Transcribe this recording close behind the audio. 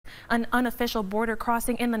An unofficial border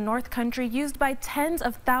crossing in the North Country used by tens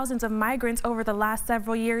of thousands of migrants over the last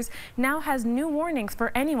several years now has new warnings for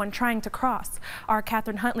anyone trying to cross. Our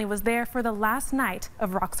Catherine Huntley was there for the last night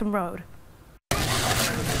of Roxham Road.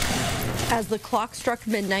 As the clock struck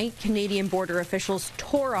midnight, Canadian border officials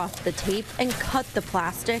tore off the tape and cut the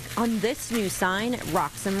plastic on this new sign at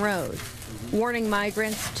Roxham Road, warning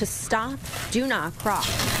migrants to stop, do not cross.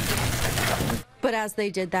 But as they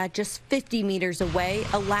did that, just 50 meters away,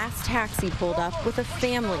 a last taxi pulled up with a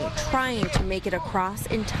family trying to make it across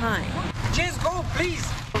in time. Just go, please.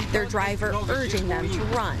 Their driver urging them to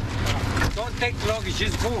run. Don't take luggage,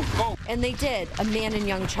 just go, go. And they did, a man and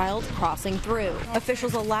young child crossing through.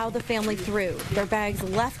 Officials allow the family through, their bags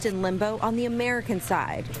left in limbo on the American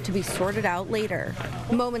side to be sorted out later.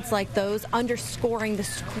 Moments like those underscoring the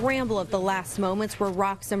scramble of the last moments where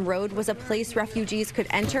Roxham Road was a place refugees could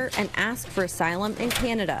enter and ask for asylum in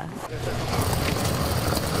Canada.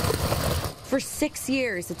 For 6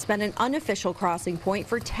 years, it's been an unofficial crossing point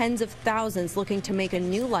for tens of thousands looking to make a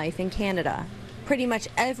new life in Canada. Pretty much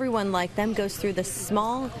everyone like them goes through this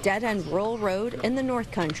small, dead-end rural road in the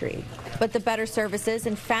North Country. But the better services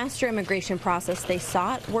and faster immigration process they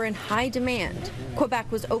sought were in high demand.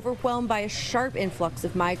 Quebec was overwhelmed by a sharp influx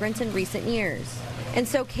of migrants in recent years. And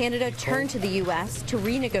so Canada turned to the U.S. to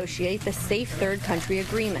renegotiate the Safe Third Country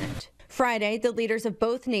Agreement. Friday, the leaders of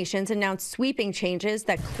both nations announced sweeping changes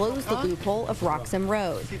that closed the loophole of Roxham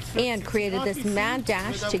Road and created this mad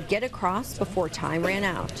dash to get across before time ran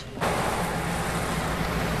out.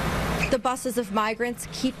 The buses of migrants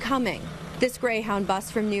keep coming. This Greyhound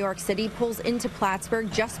bus from New York City pulls into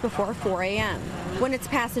Plattsburgh just before 4 a.m. When its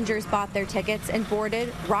passengers bought their tickets and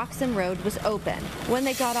boarded, Roxham Road was open. When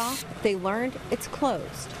they got off, they learned it's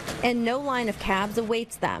closed. And no line of cabs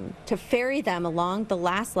awaits them to ferry them along the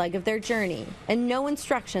last leg of their journey, and no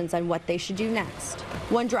instructions on what they should do next.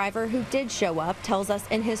 One driver who did show up tells us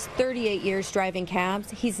in his 38 years driving cabs,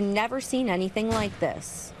 he's never seen anything like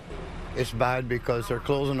this. It's bad because they're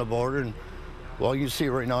closing the border, and well, you see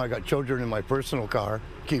right now I got children in my personal car,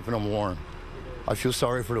 keeping them warm. I feel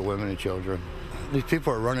sorry for the women and children. These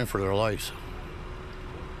people are running for their lives.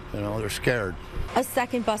 You know, they're scared. A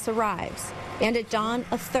second bus arrives, and at dawn,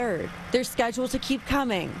 a third. They're scheduled to keep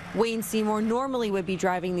coming. Wayne Seymour normally would be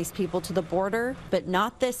driving these people to the border, but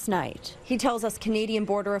not this night. He tells us Canadian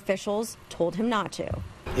border officials told him not to.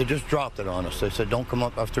 They just dropped it on us. They said, don't come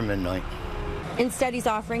up after midnight. Instead, he's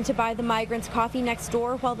offering to buy the migrants coffee next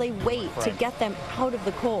door while they wait to get them out of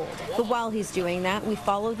the cold. But while he's doing that, we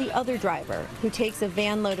follow the other driver, who takes a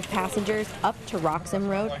van load of passengers up to Roxham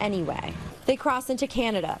Road anyway. They cross into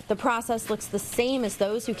Canada. The process looks the same as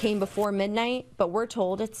those who came before midnight, but we're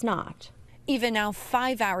told it's not. Even now,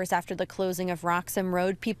 5 hours after the closing of Roxham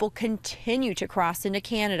Road, people continue to cross into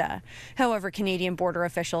Canada. However, Canadian border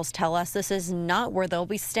officials tell us this is not where they'll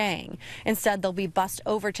be staying. Instead, they'll be bussed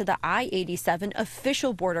over to the I-87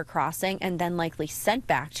 official border crossing and then likely sent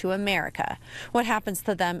back to America. What happens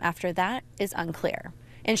to them after that is unclear.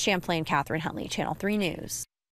 In Champlain, Catherine Huntley, Channel 3 News.